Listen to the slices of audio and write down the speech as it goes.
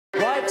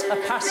write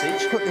a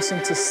passage. Put this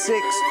into 6.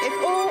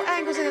 If all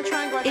angles in a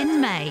triangle...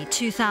 In May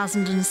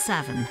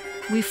 2007,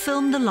 we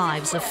filmed the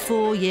lives of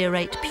 4 Year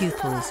 8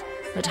 pupils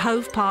at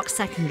Hove Park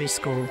Secondary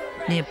School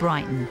near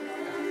Brighton.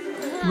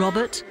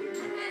 Robert,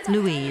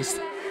 Louise,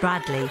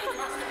 Bradley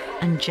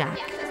and Jack.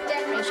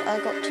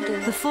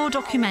 The 4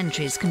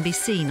 documentaries can be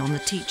seen on the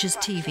Teachers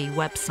TV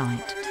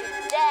website.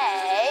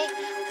 Today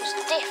was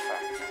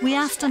different. We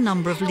asked a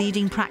number of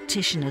leading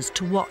practitioners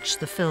to watch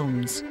the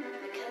films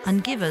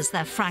and give us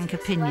their frank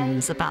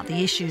opinions about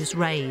the issues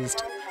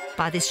raised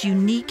by this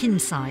unique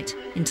insight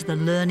into the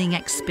learning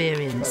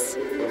experience.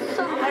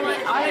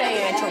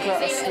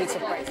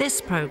 This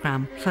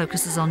programme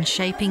focuses on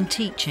shaping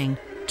teaching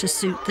to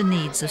suit the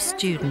needs of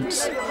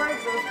students.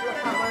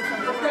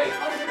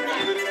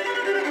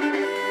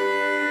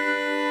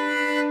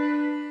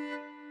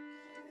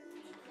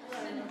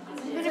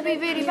 Would it be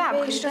really bad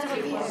because she doesn't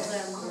have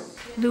ears?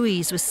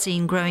 Louise was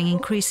seen growing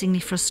increasingly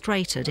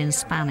frustrated in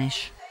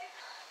Spanish.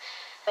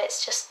 But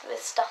it's just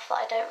with stuff that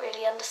I don't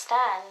really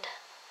understand.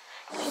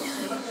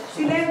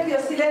 Silencio,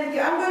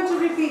 silencio. I'm going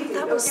to repeat it,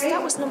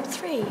 That was number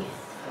 3.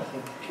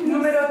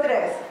 Número 3.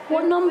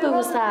 What number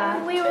was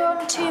that? We were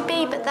on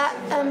 2B, but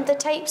that the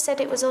tape said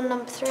it was on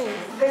number 3.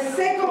 The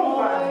second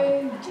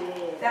one.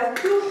 There are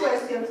 2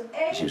 questions.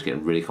 She was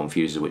getting really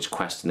confused as which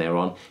question they were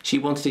on. She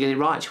wanted to get it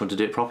right. She wanted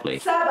to do it properly.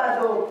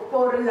 Sábado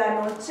por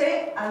la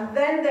noche, and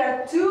then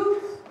there are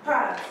 2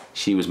 parts.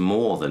 She was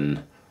more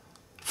than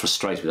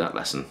frustrated with that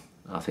lesson.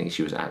 I think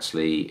she was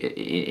actually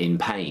in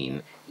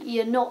pain.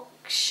 You're not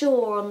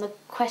sure on the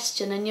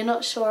question and you're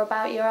not sure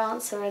about your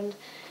answer,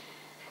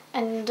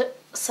 and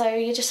so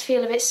you just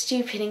feel a bit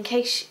stupid in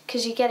case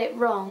because you get it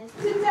wrong.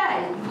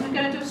 Today we're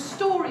going to do a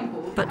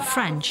storyboard. But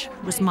French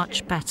was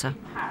much better.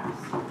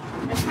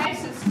 Okay,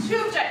 so it's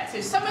 2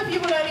 objectives. Some of you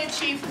will only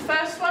achieve the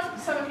first one,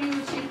 some of you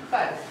will achieve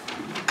both.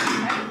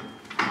 Okay?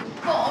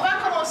 Bon, on va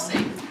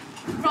commencer.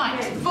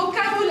 Right,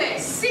 vocabulaire.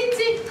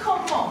 C'était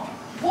comment?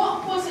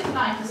 What was it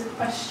like as a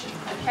question?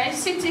 Okay,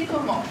 c'était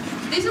comment?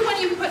 These are when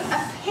you put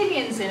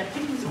opinions in.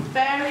 Opinions are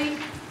very,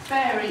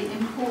 very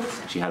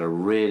important. She had a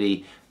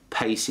really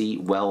pacey,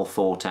 well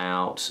thought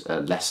out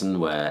lesson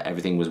where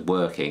everything was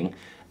working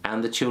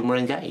and the children were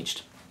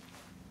engaged.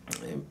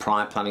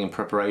 Prior planning and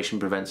preparation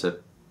prevents a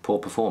poor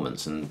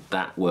performance, and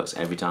that works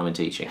every time in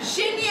teaching.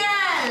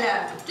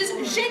 Génial! Does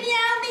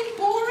génial mean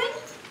boring?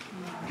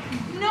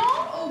 No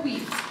or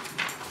oui?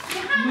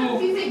 How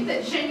do you think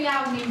that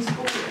génial means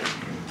boring?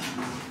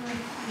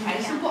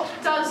 Okay, so what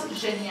does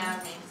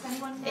génial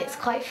mean? It's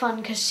quite fun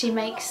because she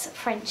makes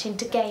French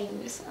into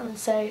games, and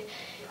so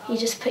you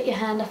just put your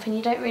hand up and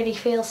you don't really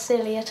feel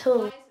silly at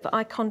all. But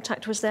eye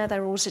contact was there, they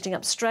were all sitting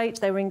up straight,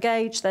 they were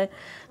engaged, they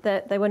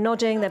were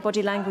nodding, their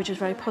body language was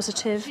very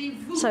positive.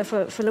 So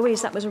for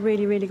Louise, that was a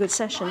really, really good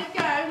session.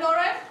 Go,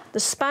 Lauren. The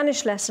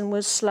Spanish lesson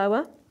was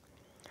slower,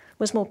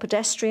 was more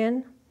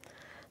pedestrian.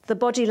 The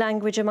body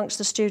language amongst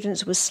the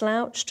students was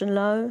slouched and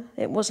low,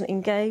 it wasn't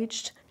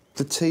engaged.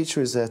 The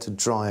teacher is there to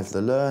drive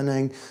the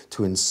learning,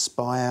 to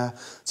inspire,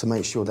 to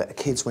make sure that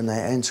kids, when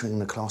they're entering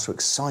the class, are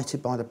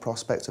excited by the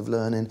prospect of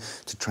learning,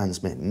 to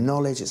transmit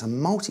knowledge. It's a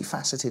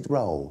multifaceted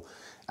role.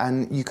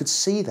 And you could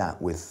see that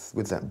with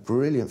that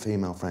brilliant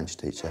female French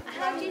teacher.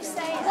 How do you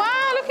say that?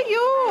 Wow, look at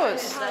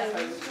yours.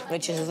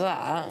 Which is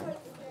that?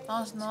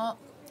 That's not.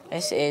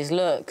 Yes, it is,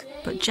 look.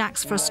 But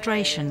Jack's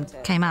frustration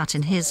came out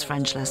in his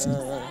French lesson.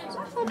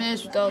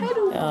 It's done.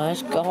 Oh,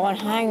 let's go on,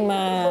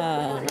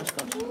 hangman.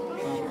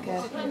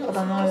 I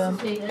don't know.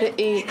 Bit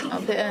E, a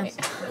bit N.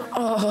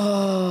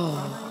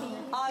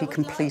 Oh. He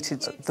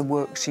completed the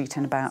worksheet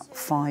in about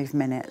 5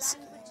 minutes.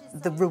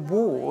 The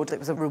reward, it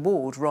was a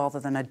reward rather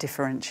than a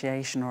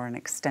differentiation or an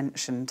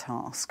extension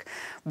task,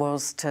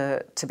 was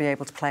to be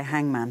able to play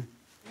hangman.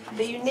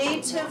 But you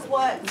need to have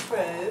worked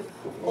through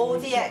all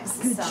the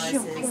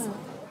exercises.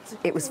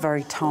 It was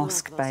very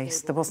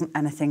task-based. There wasn't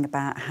anything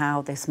about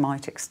how this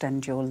might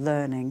extend your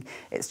learning.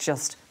 It's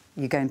just,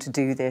 you're going to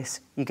do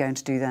this, you're going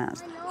to do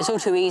that. It's all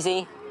too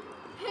easy.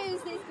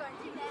 Who's this going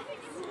to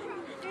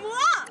be?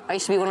 I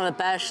used to be one of the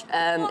best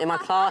in my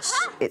class.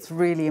 It's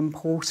really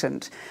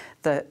important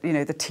that, you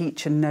know, the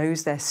teacher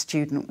knows their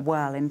student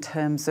well in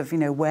terms of, you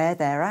know, where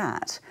they're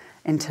at,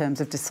 in terms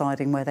of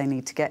deciding where they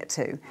need to get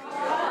to.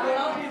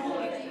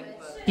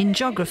 In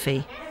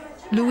geography,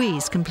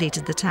 Louise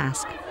completed the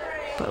task,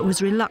 but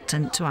was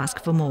reluctant to ask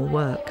for more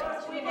work.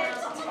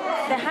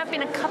 There have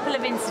been a couple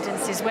of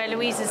incidences where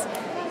Louise has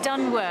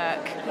done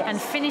work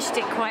and finished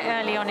it quite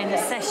early on in the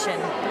session,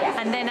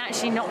 and then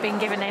actually not been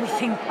given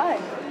anything.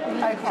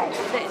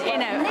 Okay. You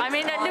know, I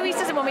mean, Louise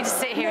doesn't want me to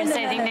sit here and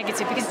say anything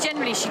negative, because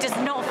generally she does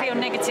not feel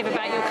negative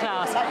about your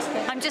class.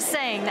 I'm just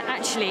saying that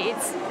actually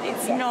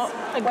it's not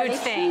a good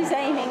thing. If she's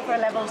aiming for a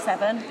level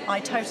 7, I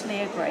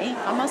totally agree.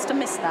 I must have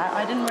missed that.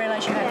 I didn't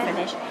realise you had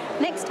finished.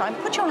 Next time,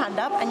 put your hand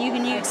up and you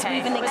can use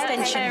even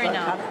extension.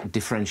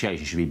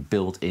 Differentiation should be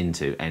built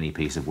into any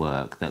piece of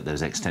work, that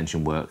there's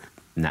extension work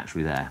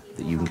naturally there,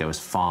 that you can go as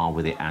far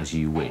with it as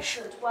you wish.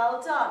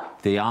 Well done.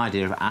 The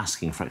idea of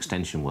asking for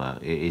extension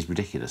work is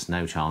ridiculous.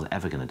 No child's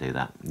ever going to do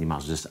that. You might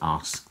as well just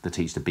ask the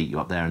teacher to beat you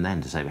up there and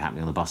then to save it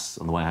happening on the bus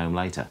on the way home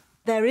later.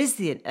 There is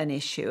an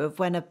issue of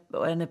when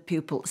a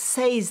pupil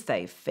says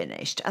they've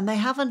finished, and they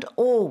haven't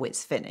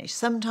always finished.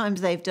 Sometimes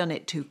they've done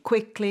it too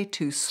quickly,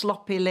 too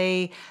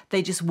sloppily.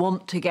 They just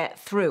want to get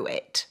through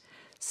it.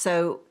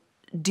 So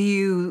do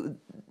you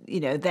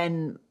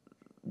then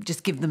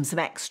just give them some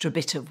extra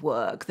bit of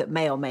work that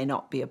may or may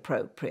not be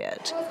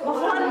appropriate?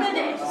 1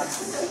 minute.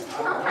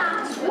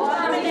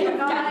 1 minute,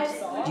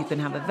 guys. You can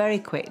have a very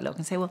quick look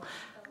and say, well,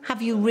 have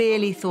you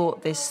really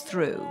thought this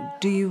through?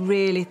 Do you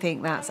really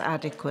think that's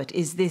adequate?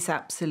 Is this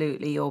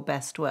absolutely your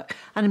best work?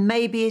 And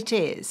maybe it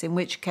is, in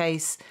which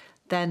case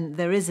then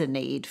there is a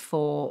need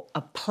for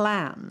a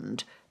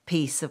planned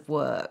piece of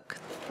work.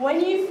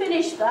 When you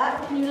finish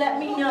that, can you let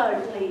me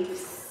know,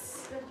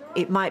 please?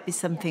 It might be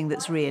something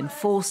that's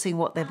reinforcing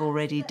what they've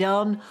already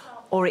done,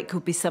 or it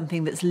could be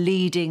something that's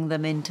leading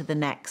them into the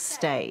next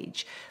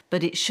stage.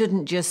 But it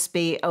shouldn't just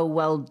be, oh,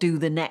 well, do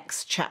the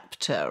next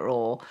chapter,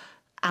 or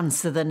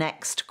answer the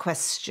next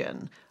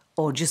question,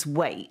 or just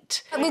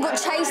wait. We got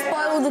chased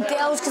by all the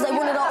girls because they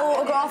wanted our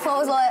autograph. I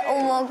was like,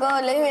 oh my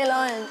God, leave me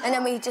alone. And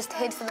then we just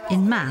hid for the rest.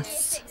 In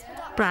maths,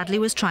 Bradley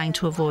was trying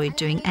to avoid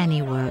doing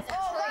any work.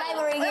 They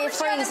were in year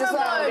 3s as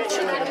well.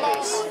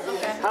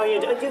 How are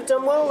you doing? You've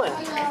done well then.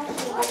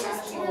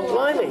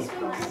 Blimey.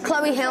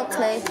 Chloe helped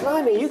me.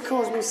 Blimey, you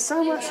cause me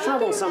so much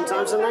trouble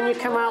sometimes, and then you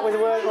come out with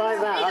work like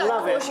that. I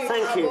love it.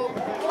 Thank you.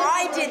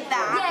 I did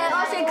that. Yeah,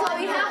 I said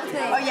Chloe helped me.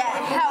 Oh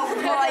yeah,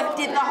 helped, but I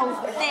did the whole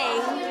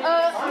thing.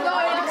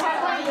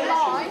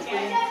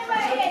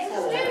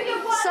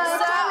 So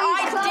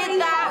I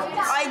did that.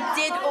 I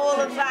did all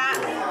of that.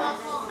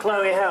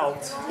 Chloe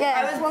helped.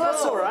 Yeah.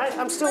 That's all right.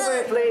 I'm still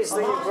very pleased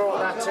that you brought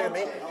that to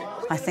me.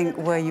 I think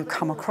where you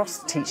come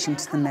across teaching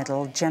to the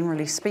middle,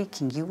 generally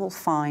speaking, you will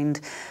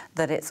find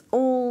that it's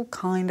all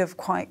kind of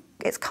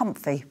it's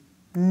comfy.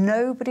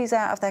 Nobody's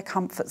out of their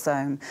comfort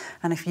zone.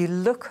 And if you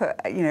look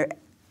at,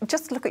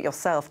 just look at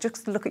yourself,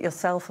 just look at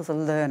yourself as a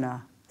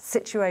learner.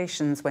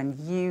 Situations when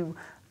you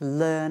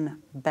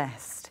learn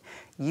best.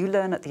 You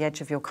learn at the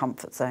edge of your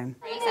comfort zone.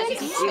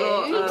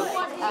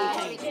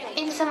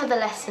 In some of the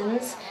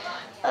lessons,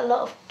 a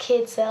lot of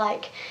kids are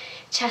like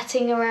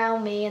chatting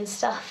around me and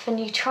stuff, and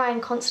you try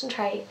and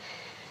concentrate,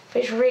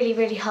 but it's really,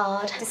 really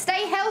hard. To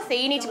stay healthy,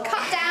 you need to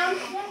cut down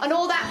on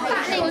all that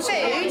fattening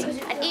food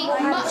and eat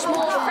much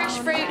more fresh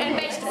fruit and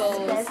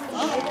vegetables.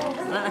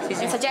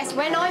 I suggest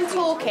when I'm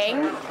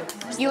talking,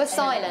 you are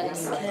silent.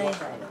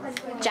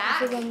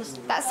 Jack,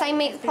 that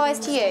same applies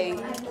to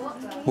you.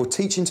 Well,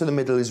 teaching to the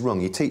middle is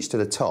wrong. You teach to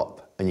the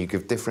top and you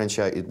give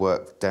differentiated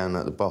work down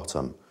at the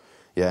bottom.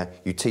 Yeah,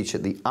 you teach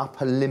at the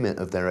upper limit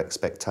of their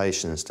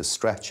expectations to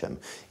stretch them.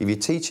 If you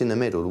teach in the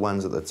middle, the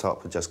ones at the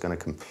top are just going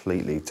to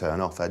completely turn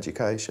off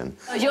education.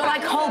 You're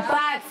like a whole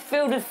bag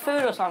filled with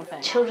food or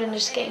something. Children are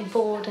just getting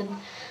bored and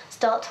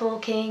start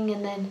talking,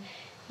 and then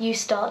you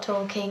start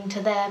talking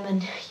to them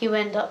and you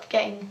end up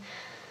getting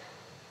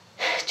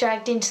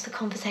dragged into the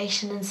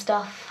conversation and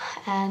stuff,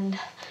 and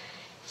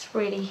it's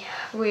really,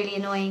 really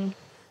annoying.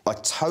 I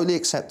totally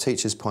accept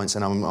teachers' points,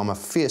 and I'm a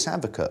fierce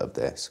advocate of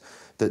this,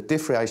 that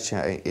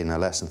differentiating in a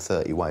lesson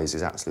 30 ways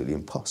is absolutely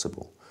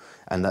impossible,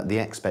 and that the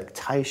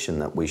expectation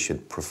that we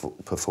should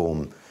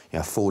perform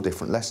 4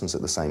 different lessons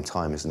at the same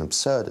time is an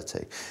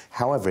absurdity.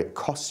 However, it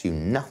costs you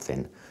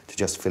nothing to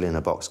just fill in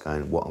a box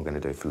going, what I'm going to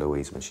do for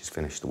Louise when she's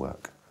finished the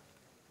work.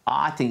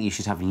 I think you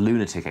should have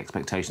lunatic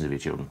expectations of your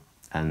children,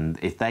 and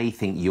if they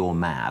think you're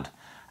mad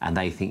and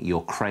they think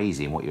you're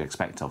crazy in what you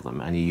expect of them,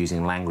 and you're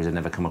using language they've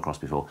never come across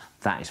before,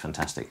 that is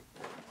fantastic.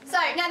 So,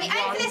 now the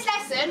aim for this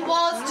lesson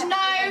was to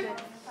know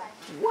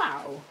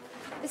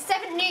the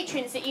 7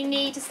 nutrients that you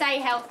need to stay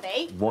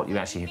healthy. What you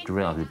actually have to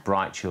realise with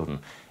bright children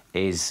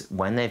is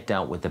when they've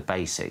dealt with the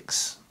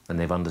basics and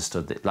they've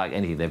understood that, like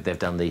anything, they've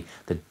done the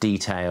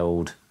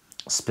detailed,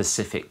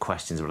 specific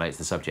questions related to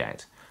the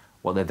subject,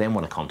 what they then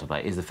want to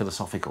contemplate is the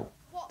philosophical.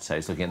 So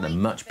it's looking at the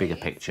much bigger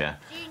picture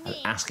and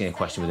asking a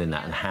question within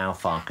that, and how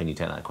far can you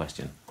take that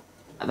question.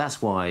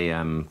 That's why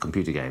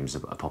computer games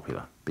are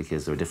popular,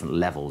 because there are different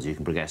levels you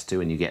can progress to,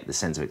 and you get the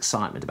sense of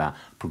excitement about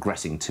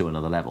progressing to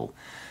another level.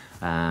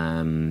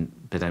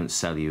 They don't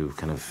sell you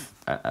kind of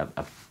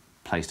a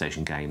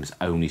PlayStation game that's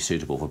only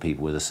suitable for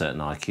people with a certain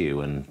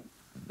IQ, and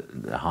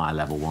the higher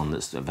level one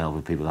that's available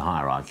for people with a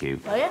higher IQ.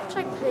 Oh, yeah,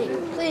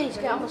 please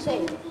get on my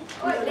seat.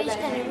 Please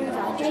can you move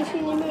on? Please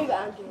can you move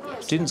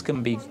on? Students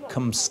can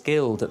become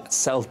skilled at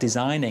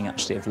self-designing,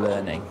 actually, of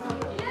learning,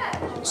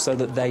 so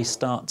that they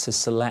start to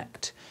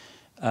select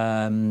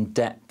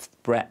depth,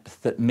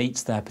 breadth that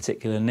meets their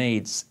particular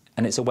needs.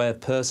 And it's a way of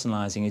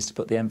personalising, is to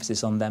put the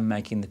emphasis on them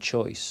making the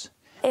choice.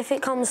 If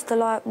it comes to,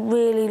 like,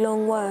 really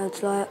long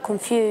words, like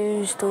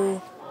confused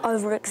or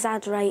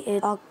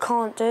over-exaggerated, I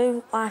can't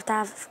do. I have to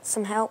have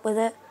some help with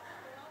it.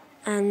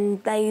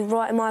 And they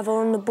write them either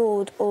on the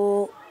board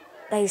or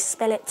they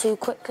spell it too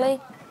quickly.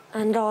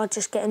 and I'd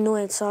just get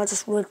annoyed, so I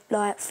just would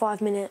like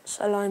 5 minutes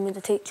alone with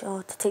the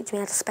teacher to teach me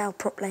how to spell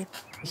properly.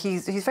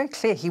 He's very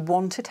clear he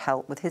wanted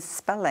help with his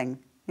spelling.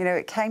 You know,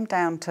 it came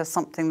down to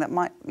something that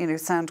might, you know,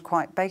 sound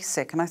quite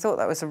basic, and I thought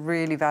that was a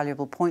really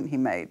valuable point he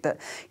made, that,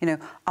 you know,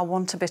 I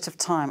want a bit of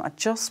time, I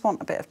just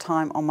want a bit of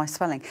time on my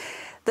spelling.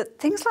 That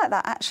things like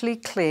that actually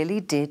clearly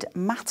did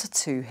matter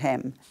to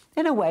him.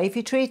 In a way, if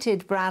you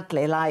treated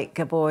Bradley like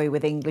a boy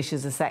with English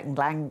as a second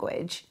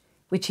language,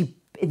 which he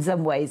in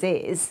some ways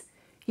is,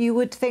 you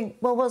would think,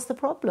 well, what's the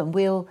problem?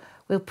 We'll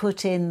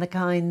put in the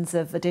kinds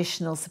of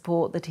additional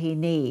support that he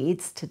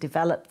needs to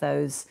develop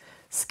those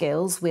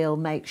skills. We'll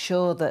make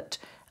sure that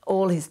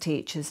all his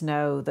teachers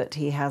know that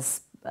he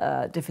has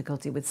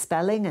difficulty with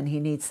spelling and he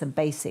needs some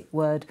basic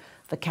word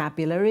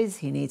vocabularies.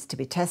 He needs to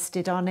be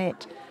tested on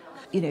it.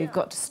 You know, you've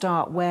got to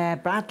start where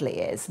Bradley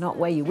is, not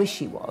where you wish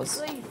he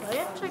was.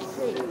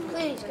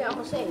 Please get on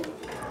the seat.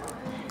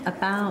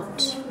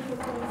 About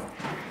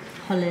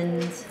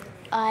Holland.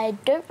 I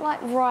don't like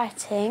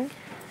writing.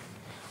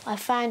 I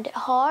find it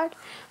hard,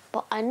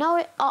 but I know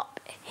it up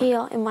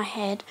here in my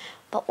head.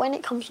 But when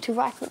it comes to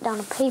writing it down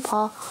on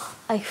paper,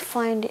 I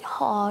find it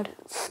hard.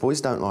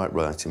 Boys don't like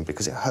writing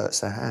because it hurts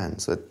their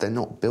hands. They're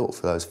not built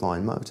for those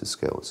fine motor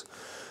skills.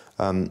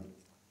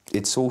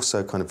 It's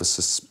also kind of a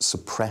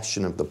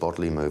suppression of the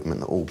bodily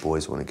movement that all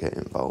boys want to get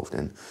involved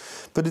in.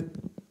 But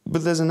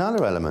there's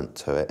another element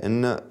to it,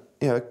 in that,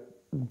 you know,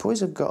 boys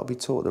have got to be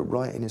taught that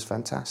writing is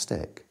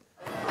fantastic.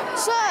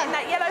 So,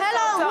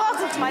 hello,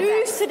 welcome to my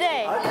news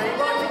today. Okay,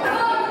 write it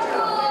down.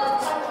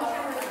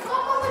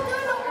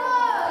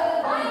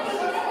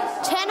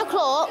 10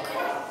 o'clock,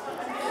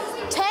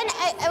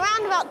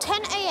 around about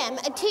 10 a.m,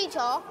 a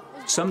teacher...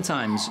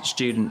 Sometimes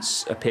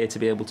students appear to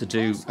be able to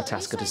do a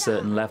task at a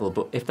certain level,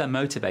 but if they're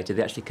motivated,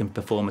 they actually can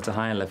perform at a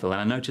higher level.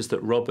 And I noticed that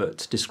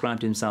Robert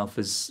described himself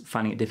as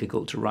finding it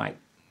difficult to write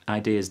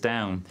ideas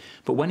down.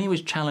 But when he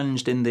was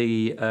challenged in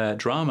the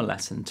drama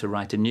lesson to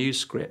write a news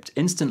script,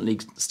 instantly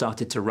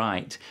started to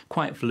write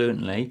quite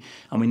fluently,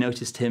 and we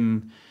noticed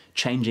him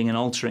changing and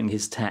altering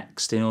his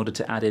text in order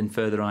to add in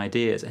further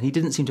ideas. And he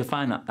didn't seem to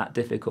find that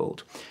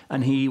difficult.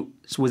 And he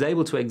was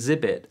able to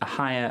exhibit a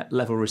higher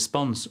level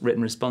response,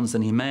 written response,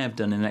 than he may have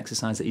done in an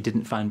exercise that he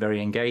didn't find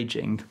very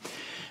engaging.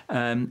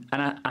 And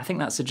I think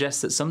that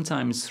suggests that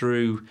sometimes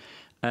through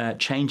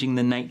changing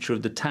the nature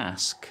of the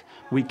task,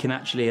 we can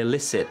actually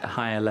elicit a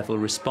higher level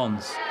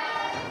response.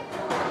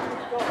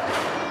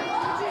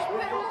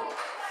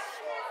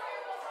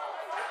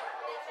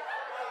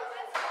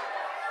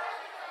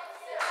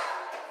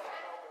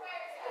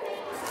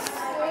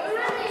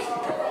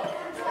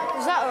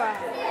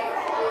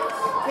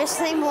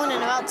 Yesterday morning,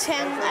 about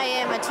 10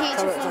 a.m, a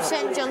teacher from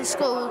St John's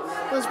School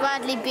was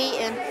badly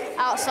beaten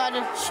outside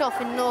a shop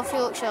in North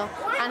Yorkshire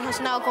and has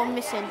now gone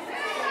missing.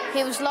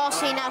 He was last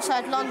seen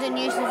outside London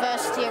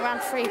University around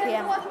 3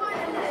 p.m.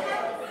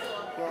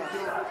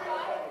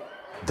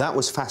 That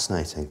was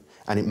fascinating,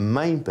 and it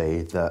may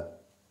be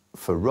that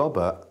for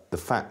Robert, the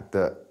fact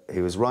that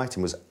he was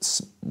writing was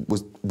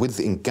with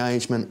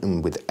engagement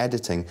and with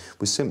editing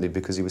was simply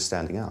because he was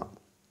standing up.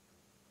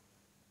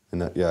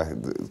 And that, yeah,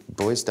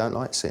 boys don't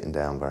like sitting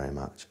down very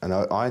much. And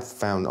I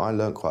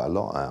learned quite a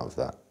lot out of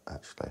that,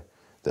 actually.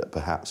 That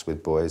perhaps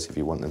with boys, if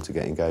you want them to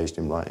get engaged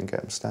in writing,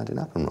 get them standing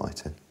up and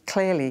writing.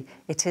 Clearly,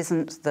 it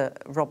isn't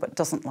that Robert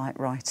doesn't like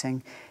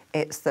writing,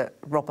 it's that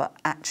Robert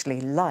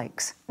actually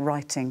likes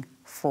writing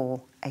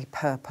for a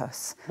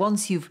purpose.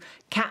 Once you've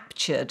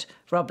captured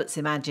Robert's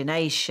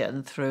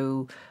imagination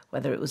through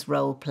whether it was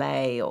role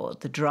play or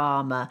the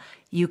drama,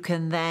 you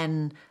can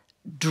then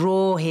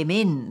draw him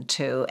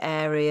into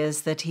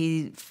areas that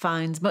he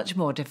finds much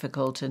more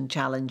difficult and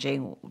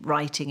challenging,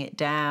 writing it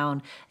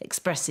down,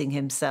 expressing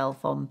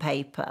himself on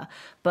paper.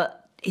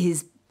 But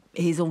he's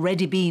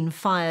already been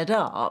fired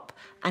up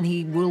and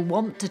he will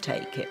want to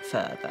take it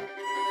further.